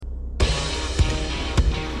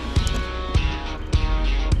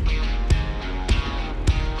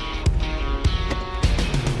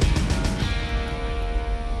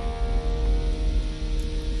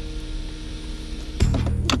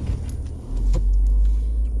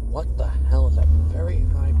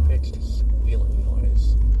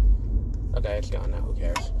it's gone now, who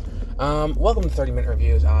cares? Welcome to 30-Minute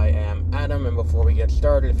Reviews. I am Adam, and before we get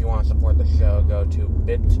started, if you want to support the show, go to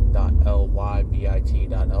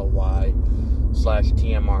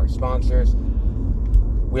bit.ly/TMR sponsors.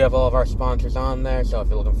 We have all of our sponsors on there, so if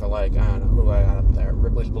you're looking for, like, I don't know, who do I got up there?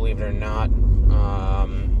 Ripley's Believe It or Not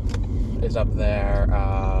is up there.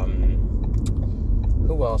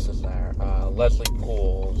 Who else is there? Leslie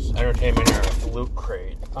Pools, Entertainment Era, Loot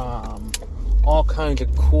Crate, all kinds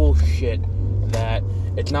of cool shit that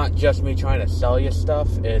it's not just me trying to sell you stuff.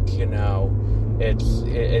 It's, you know,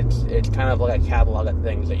 it's kind of like a catalog of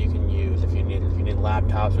things that you can use if you need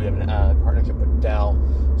laptops. We have a partnership with Dell,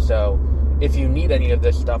 so if you need any of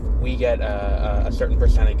this stuff, we get a certain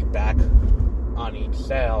percentage back on each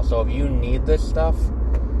sale. So if you need this stuff,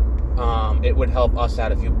 it would help us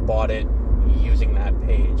out if you bought it using that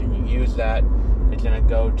page, and you use that, it's going to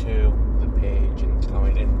go to the page, and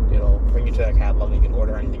it'll bring you to that catalog, and you can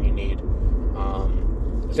order anything you need.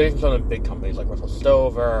 So you can some of the big companies like Russell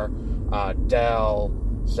Stover, Dell.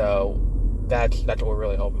 So that's what we're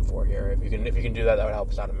really hoping for here. If you can do that, that would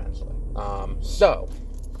help us out immensely.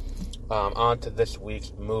 On to this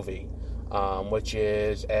week's movie, which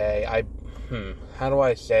is how do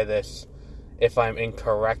I say this? If I'm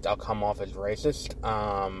incorrect, I'll come off as racist.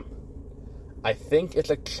 I think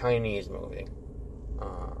it's a Chinese movie.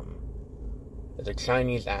 It's a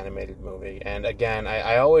Chinese animated movie. And again,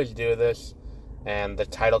 I always do this, and the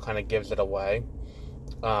title kind of gives it away.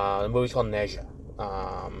 The movie's called Ne Zha.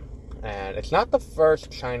 And it's not the first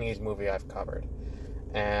Chinese movie I've covered.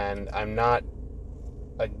 And I'm not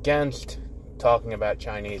against talking about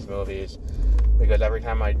Chinese movies, because every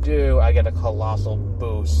time I do, I get a colossal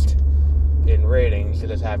boost in ratings. It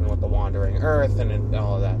has happened with The Wandering Earth and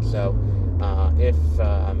all of that. So if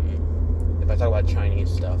I talk about Chinese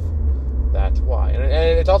stuff, that's why. And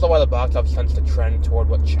it's also why the box office tends to trend toward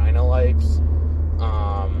what China likes.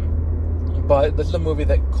 But this is a movie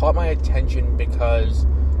that caught my attention because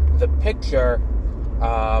the picture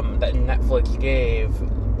that Netflix gave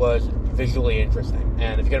was visually interesting.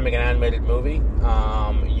 And if you're going to make an animated movie,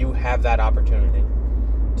 you have that opportunity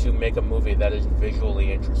to make a movie that is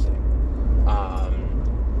visually interesting.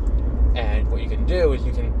 And what you can do is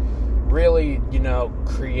you can really,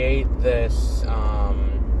 create this,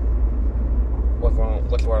 what's the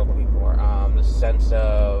word I'm looking for? The sense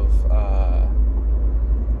of,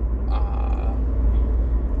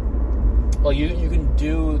 you can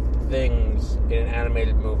do things in an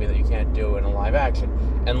animated movie that you can't do in a live action.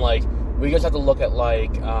 And, we just have to look at,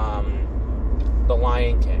 The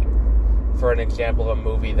Lion King for an example of a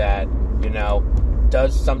movie that,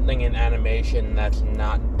 does something in animation that's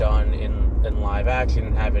not done in live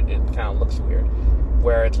action and it kind of looks weird.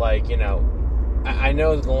 Where it's I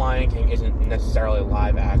know that The Lion King isn't necessarily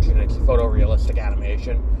live action, it's photorealistic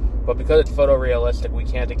animation, but because it's photorealistic, we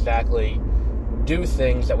can't exactly do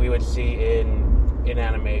things that we would see in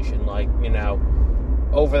animation,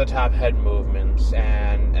 over-the-top head movements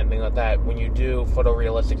and things like that. When you do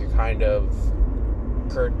photorealistic, you're kind of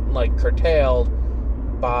curtailed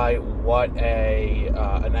by what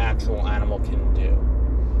an actual animal can do.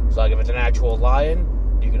 So, if it's an actual lion,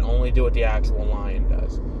 you can only do what the actual lion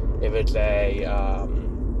does. If it's a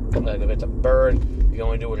bird, you can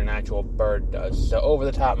only do what an actual bird does. So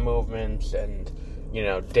over-the-top movements and,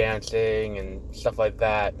 dancing and stuff like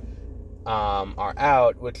that are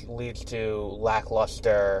out, which leads to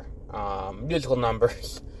lackluster musical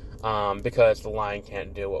numbers because the lion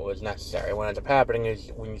can't do what was necessary. What ends up happening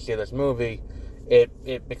is when you see this movie,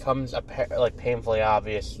 it becomes painfully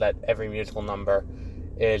obvious that every musical number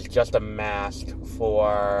is just a mask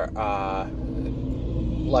for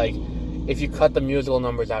if you cut the musical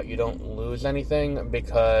numbers out, you don't lose anything,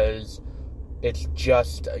 because it's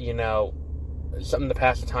just, something to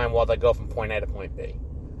pass the time while they go from point A to point B.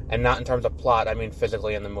 And not in terms of plot, I mean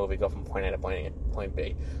physically in the movie, go from point A to point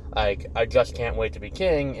B. I Just Can't Wait to Be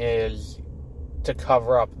King is to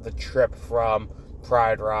cover up the trip from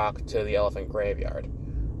Pride Rock to the Elephant Graveyard.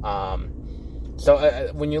 So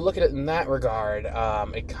when you look at it in that regard,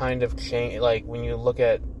 it kind of changed. When you look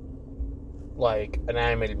at an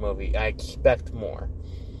animated movie, I expect more.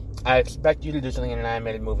 I expect you to do something in an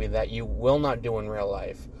animated movie that you will not do in real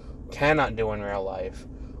life, cannot do in real life,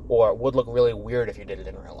 or would look really weird if you did it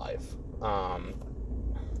in real life.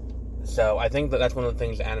 So I think that's one of the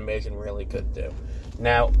things animation really could do.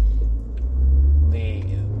 Now,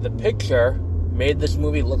 the picture made this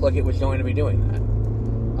movie look like it was going to be doing that.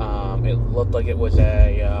 It looked like it was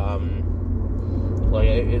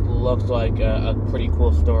it looked like a pretty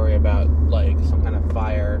cool story about some kind of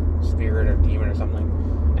fire spirit or demon or something.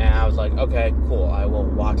 And I was like, okay, cool, I will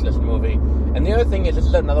watch this movie. And the other thing is, this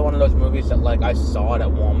is another one of those movies that, like, I saw it at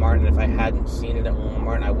Walmart, and if I hadn't seen it at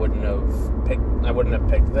Walmart, I wouldn't have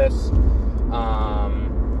picked this.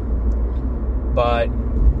 But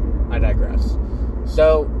I digress.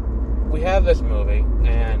 So we have this movie,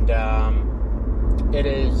 and it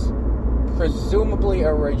is presumably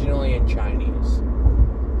originally in Chinese.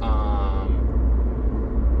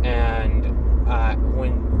 And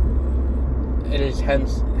when it is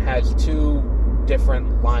has two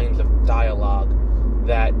different lines of dialogue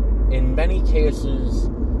that in many cases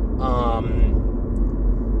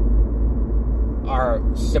are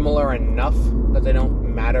similar enough that they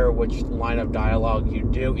don't matter which line of dialogue you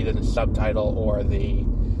do, either the subtitle or the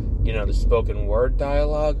spoken word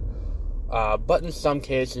dialogue. But in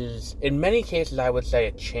many cases, I would say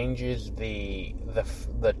it changes the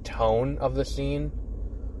tone of the scene.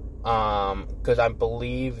 Because I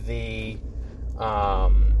believe the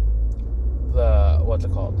what's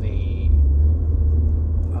it called?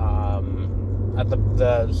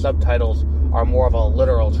 The subtitles are more of a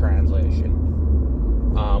literal translation.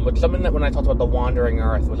 But something that when I talked about The Wandering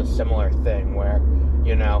Earth was a similar thing where,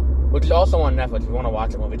 which is also on Netflix. If you want to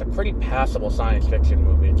watch the movie, it's a pretty passable science fiction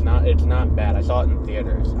movie. It's not bad. I saw it in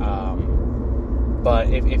theaters. But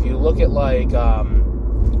if you look at like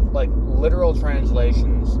literal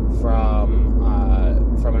translations from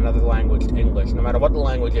another language to English, no matter what the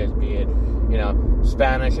language is, be it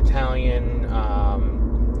Spanish, Italian,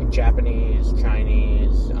 Japanese,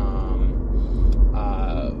 Chinese,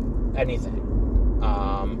 anything,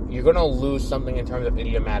 you're going to lose something in terms of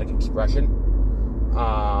idiomatic expression,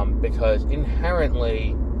 because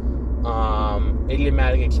inherently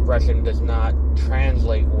idiomatic expression does not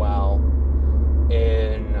translate well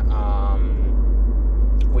in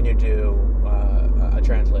when you do a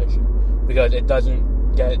translation, because it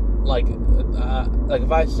doesn't get like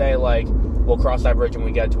if I say like we'll cross that bridge when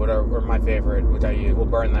we get to it, or my favorite, which I use, we'll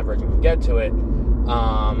burn that bridge when we get to it,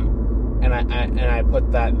 and I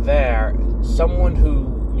put that there, someone who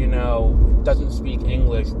doesn't speak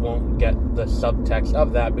English won't get the subtext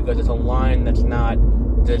of that, because it's a line that's not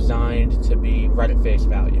designed to be read at face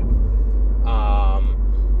value.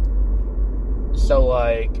 So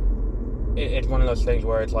like it's one of those things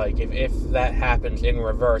where it's like if that happens in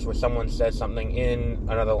reverse, where someone says something in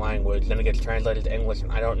another language, then it gets translated to English,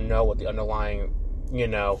 and I don't know what the underlying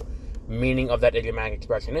meaning of that idiomatic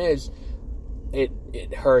expression is,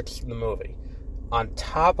 it hurts the movie. On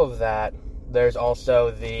top of that, there's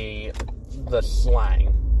also the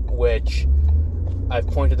slang, which I've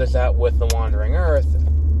pointed this out with The Wandering Earth.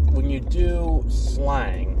 When you do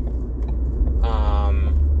slang,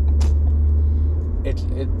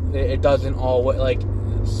 it doesn't always, like,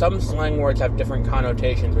 some slang words have different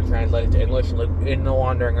connotations when translated to English. Like in The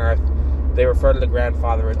Wandering Earth, they refer to the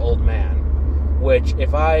grandfather as old man, which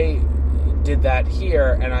if I did that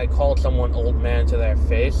here and I called someone old man to their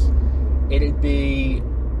face,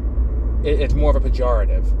 it's more of a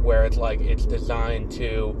pejorative, where it's like it's designed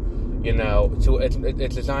to,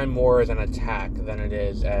 it's designed more as an attack than it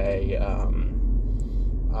is a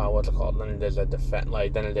than it is a defense,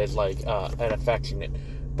 than it is an affectionate.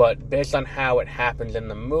 But based on how it happens in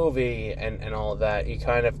the movie and all of that, you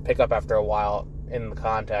kind of pick up after a while in the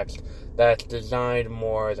context that it's designed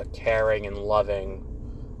more as a caring and loving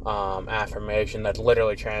affirmation that's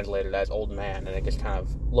literally translated as old man, and it just kind of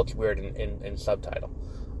looks weird in subtitle.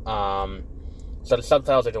 So the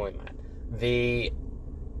subtitles are doing that. The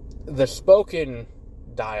spoken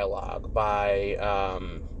dialogue by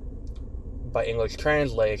English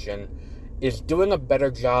translation is doing a better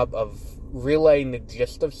job of relaying the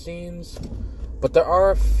gist of scenes, but there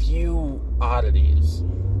are a few oddities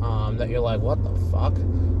that you're like, what the fuck?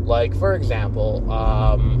 Like, for example,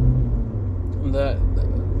 the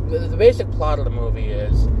basic plot of the movie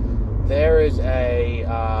is there is a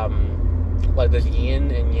this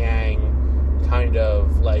yin and yang kind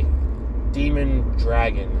of like demon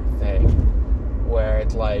dragon thing, where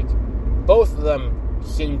it's like both of them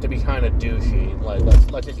seem to be kind of douchey. Like,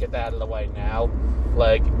 let's just get that out of the way now.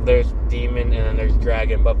 Like, there's demon and then there's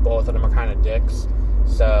dragon, but both of them are kind of dicks.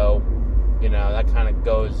 So, that kind of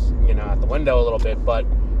goes, out the window a little bit. But,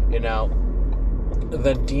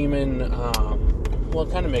 the demon,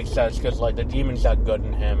 it kind of makes sense, because, the demon's got good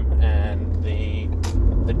in him, and the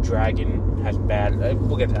dragon has bad.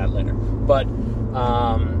 We'll get to that later. But,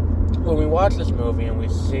 when we watch this movie and we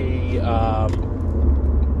see,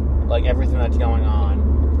 everything that's going on,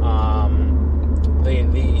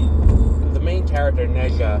 the main character, Ne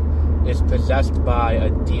Zha, is possessed by a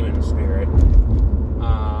demon spirit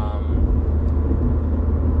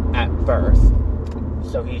at birth.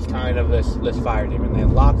 So he's kind of this fire demon. They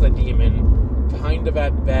lock the demon kind of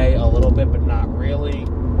at bay a little bit, but not really.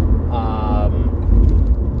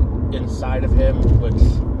 Inside of him, which,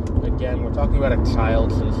 again, we're talking about a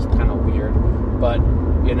child, so this is kind of weird. But,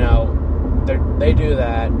 you know, they do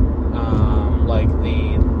that. Like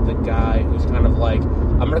the guy who's kind of like,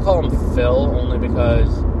 I'm going to call him Phil, only because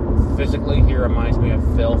physically he reminds me of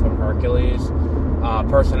Phil from Hercules.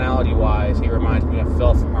 Personality-wise, he reminds me of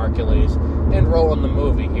Phil from Hercules. And role in the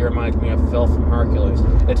movie, he reminds me of Phil from Hercules.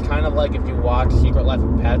 It's kind of like if you watch Secret Life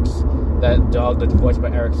of Pets, that dog that's voiced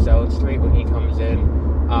by Eric Stonestreet when he comes in.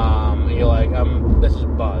 And you're like, this is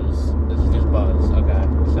Buzz. This is just Buzz. Okay,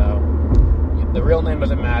 so the real name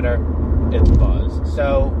doesn't matter. It's Buzz.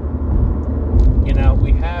 So, you know,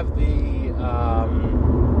 we have the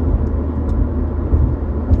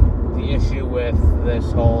issue with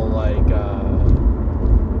this whole, like,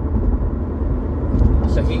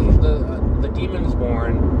 so the demon's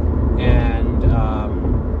born and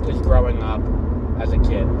is growing up as a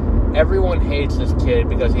kid. Everyone hates this kid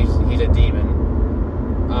because he's a demon.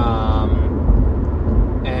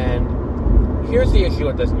 And here's the issue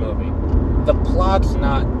with this movie. The plot's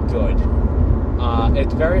not good.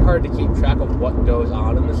 It's very hard to keep track of what goes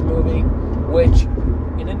on in this movie, which,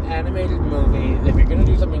 in an animated movie, if you're going to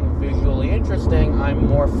do something visually interesting, I'm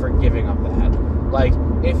more forgiving of that. Like,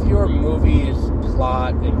 if your movie's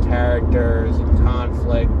plot and characters and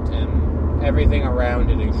conflict and everything around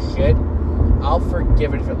it is shit, I'll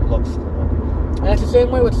forgive it if it looks cool. And it's the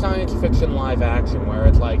same way with science fiction live action, where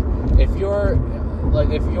it's like, if your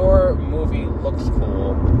movie looks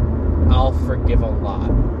cool, I'll forgive a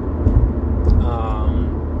lot.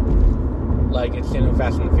 Like, it's in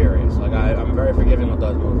Fast and the Furious. Like, I'm very forgiving with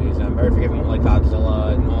those movies. I'm very forgiving with, like,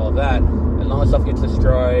 Godzilla and all of that. As long as stuff gets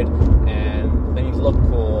destroyed and things look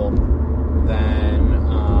cool, then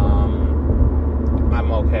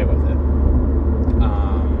I'm okay with it.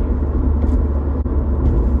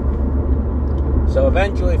 So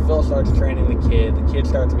eventually Phil starts training the kid. The kid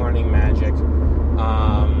starts learning magic.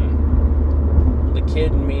 The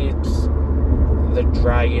kid meets the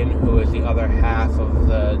dragon, who is the other half of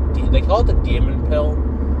they call it the demon pill,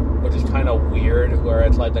 which is kind of weird, where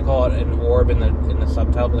it's like they call it an orb in the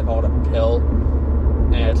subtitle, but they call it a pill.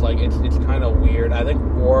 And it's like, it's kind of weird. I think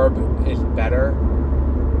orb is better.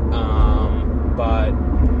 But,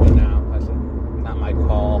 you know, that's not my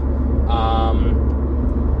call.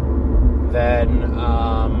 Then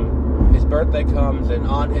his birthday comes, and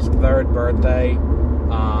on his third birthday,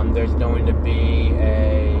 there's going to be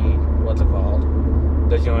what's it called?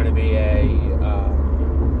 There's going to be a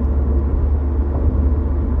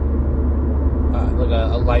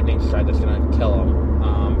lightning strike that's going to kill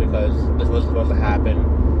him, because this was supposed to happen.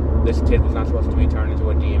 This kid was not supposed to be turned into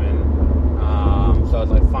a demon. So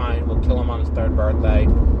it's like, fine, we'll kill him on his third birthday.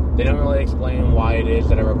 They don't really explain why it is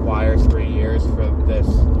that it requires 3 years for this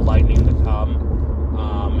lightning to come,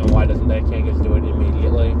 and why they can't just do it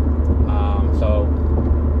immediately. So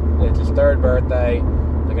it's his third birthday.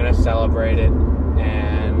 They're gonna celebrate it,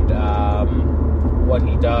 and what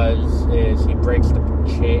he does is he breaks the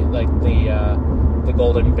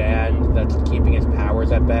golden band that's keeping his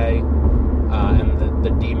powers at bay, and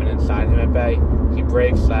the demon inside him at bay. He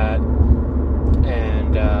breaks that,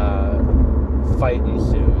 and fight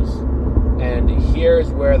ensues. And here's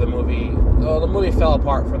where the movie fell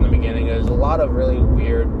apart from the beginning. There's a lot of really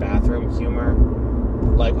weird bathroom humor,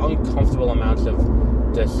 like uncomfortable amounts of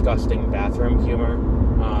disgusting bathroom humor.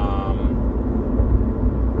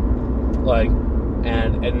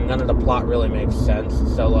 And none of the plot really makes sense.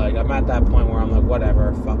 So, like, I'm at that point where I'm like,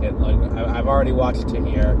 whatever, fuck it. Like, I've already watched to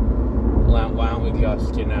here. Why don't we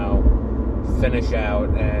just, you know, finish out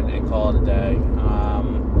and call it a day?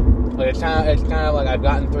 Like, it's kind of like, I've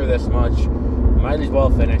gotten through this much, might as well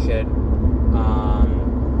finish it.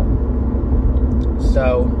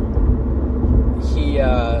 So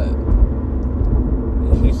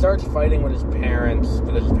he starts fighting with his parents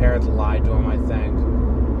because his parents lied to him, I think.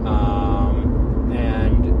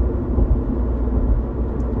 And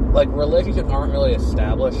like, relationships aren't really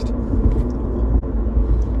established.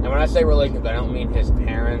 And when I say relationships, I don't mean his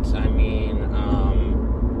parents. I mean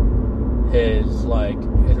his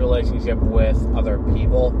relationship with other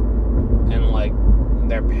people, and like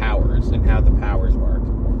their powers and how the powers work.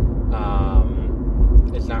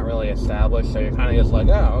 It's not really established, so you're kind of just like,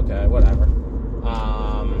 oh, okay, whatever.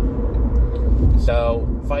 So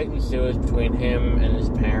fight ensues between him and his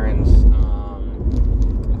parents.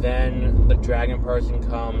 Then the dragon person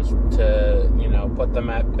comes to, you know, put them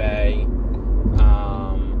at bay.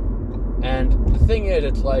 And the thing is,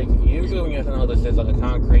 it's like, usually when you have to know this is like a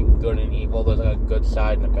concrete good and evil, there's like a good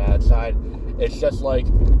side and a bad side. It's just like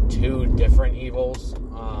two different evils.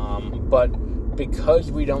 But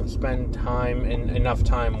because we don't spend enough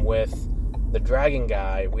time with the dragon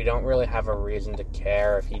guy, we don't really have a reason to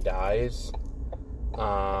care if he dies.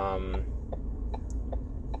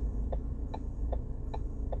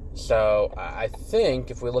 So I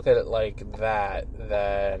think if we look at it like that,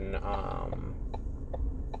 then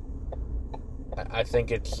I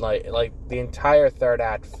think it's like the entire third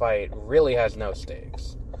act fight really has no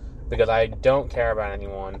stakes, because I don't care about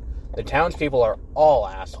anyone. The townspeople are all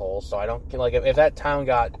assholes, so I don't like if that town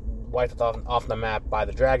got wiped off the map by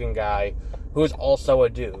the dragon guy, who's also a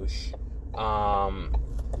douche.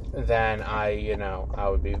 Then I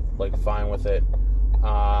would be like fine with it.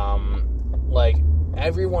 Like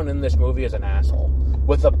everyone in this movie is an asshole,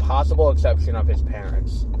 with the possible exception of his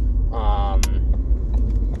parents.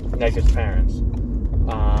 His parents.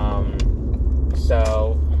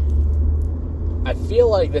 So I feel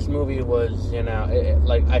like this movie was,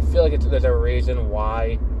 I feel like there's a reason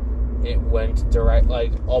why it went direct,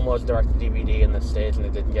 like almost direct to DVD in the States, and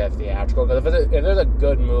it didn't get a theatrical. Because if there's a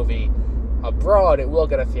good movie abroad, it will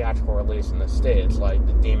get a theatrical release in the States. Like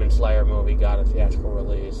the Demon Slayer movie got a theatrical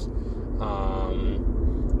release.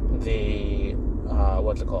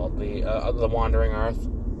 What's it called? The Wandering Earth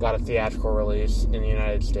got a theatrical release in the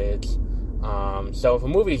United States. So if a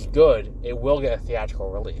movie's good, it will get a theatrical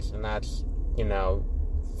release, and that's,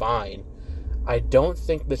 fine. I don't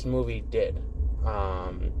think this movie did.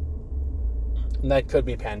 That could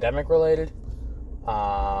be pandemic related.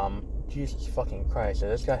 Jesus fucking Christ, does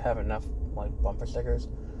this guy have enough, like, bumper stickers?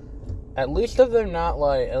 At least they're not,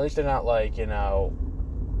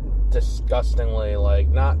 disgustingly, like,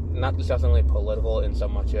 not disgustingly political in so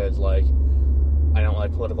much as, like, I don't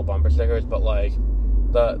like political bumper stickers, but, like,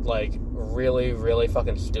 the, like, really, really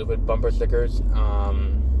fucking stupid bumper stickers.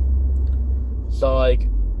 So, like,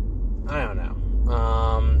 I don't know.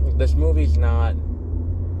 This movie's not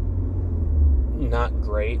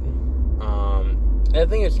great. And the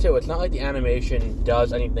thing is, too, it's not like the animation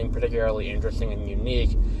does anything particularly interesting and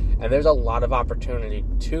unique, and there's a lot of opportunity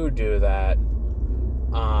to do that,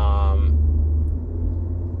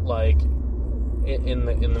 like, in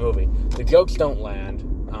the movie. The jokes don't land,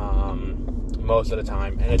 most of the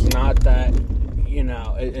time, and it's not that,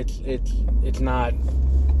 it's not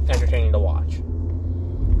entertaining to watch.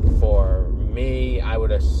 For me, I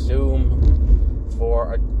would assume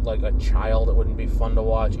for a child, it wouldn't be fun to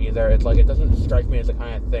watch either. It's like, it doesn't strike me as the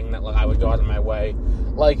kind of thing that, like, I would go out of my way.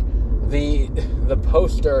 Like, the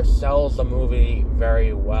poster sells the movie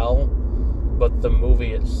very well, but the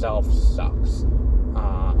movie itself sucks.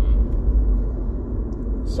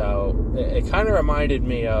 So it kind of reminded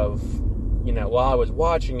me of, while I was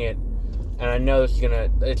watching it, and I know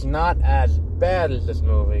it's not as bad as this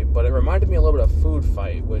movie, but it reminded me a little bit of Food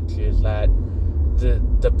Fight, which is that the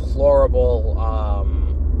deplorable,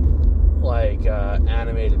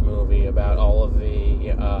 animated movie about all of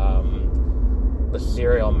the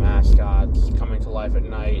cereal mascots coming to life at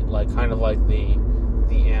night, like, kind of like the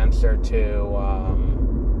answer to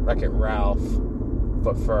Wreck-It Ralph,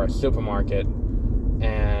 but for a supermarket.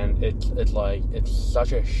 And it's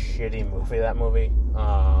such a shitty movie, that movie.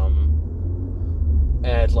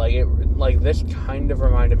 And this kind of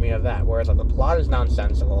reminded me of that, whereas, like, the plot is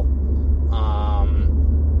nonsensical.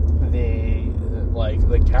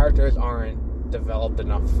 The characters aren't developed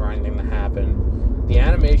enough for anything to happen. The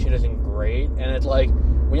animation isn't great, and it's like,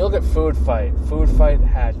 when you look at Food Fight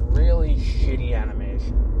has really shitty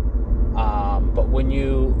animation. But when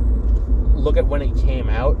you look at when it came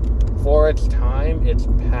out, for its time, it's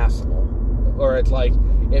passable. Or it's like,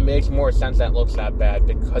 it makes more sense that it looks that bad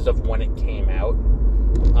because of when it came out.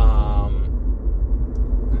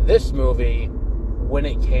 This movie, when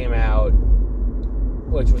it came out,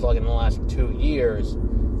 which was like in the last 2 years,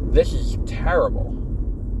 this is terrible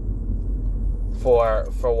for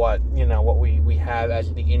what, what we have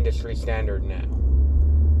as the industry standard now.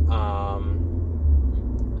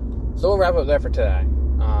 So we'll wrap up there for today.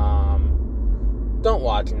 Don't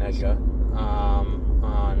watch Ne Zha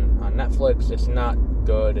on Netflix. It's not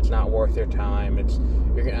good. It's not worth your time.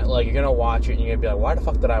 You're gonna watch it and you're gonna be like, why the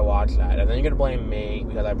fuck did I watch that? And then you're gonna blame me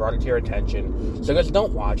because I brought it to your attention. So just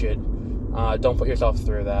don't watch it. Don't put yourself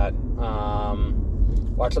through that.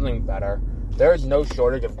 Watch something better. There is no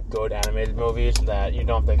shortage of good animated movies that you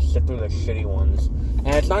don't have to sit through the shitty ones. And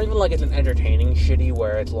it's not even like it's an entertaining shitty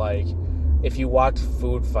where it's like, if you watch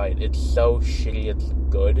Food Fight, it's so shitty it's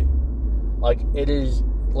good. Like, it is,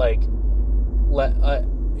 like,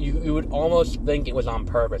 you would almost think it was on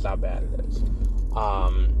purpose how bad it is.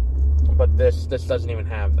 But this doesn't even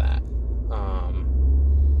have that.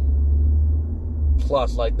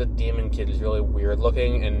 plus, like, the demon kid is really weird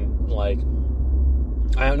looking, and, like,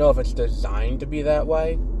 I don't know if it's designed to be that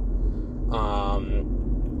way,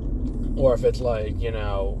 or if it's, like, you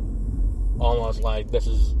know, almost like this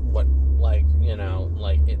is what, like, you know,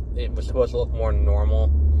 like, it was supposed to look more normal,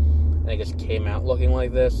 and it just came out looking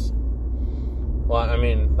like this. Well, I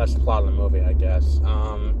mean, that's the plot of the movie, I guess.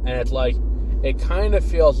 And it's like, it kind of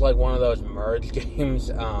feels like one of those merge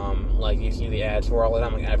games, like you see the ads for all the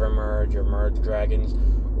time, like EverMerge or Merge Dragons,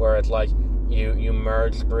 where it's like, you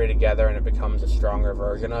merge 3 together and it becomes a stronger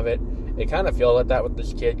version of it. It kind of feels like that with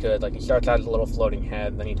this kid, because, like, he starts out as a little floating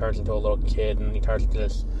head, then he turns into a little kid, and he turns into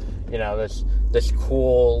this, you know, this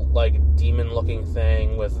cool, like, demon-looking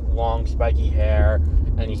thing with long, spiky hair,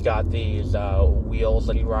 and he's got these wheels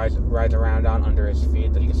that he rides around on under his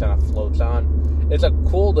feet that he just kind of floats on. It's a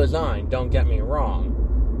cool design, don't get me wrong,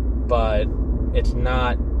 but it's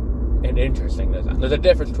not an interesting design. There's a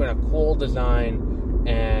difference between a cool design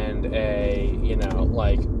and a, you know,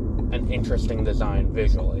 like, an interesting design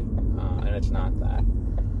visually, and it's not that.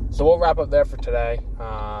 So we'll wrap up there for today.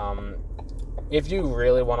 If you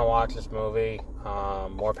really want to watch this movie,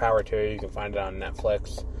 more power to you. You can find it on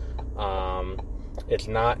Netflix. It's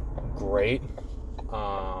not great.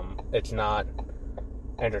 It's not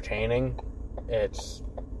entertaining. It's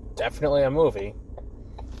definitely a movie.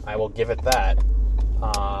 I will give it that.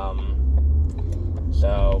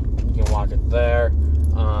 So you can watch it there.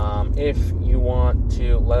 If you want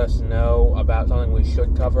to let us know about something we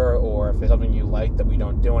should cover, or if there's something you like that we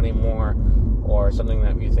don't do anymore, or something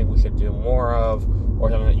that you think we should do more of, or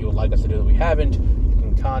something that you would like us to do that we haven't, you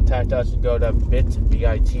can contact us. Go to bit.ly/BOS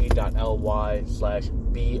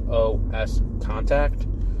contact.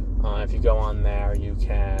 If you go on there, you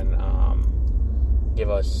can give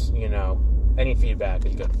us, you know, any feedback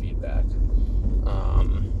is good feedback.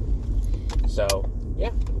 So,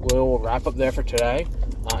 yeah, we'll wrap up there for today,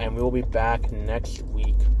 and we will be back next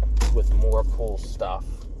week with more cool stuff.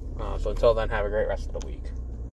 So until then, have a great rest of the week.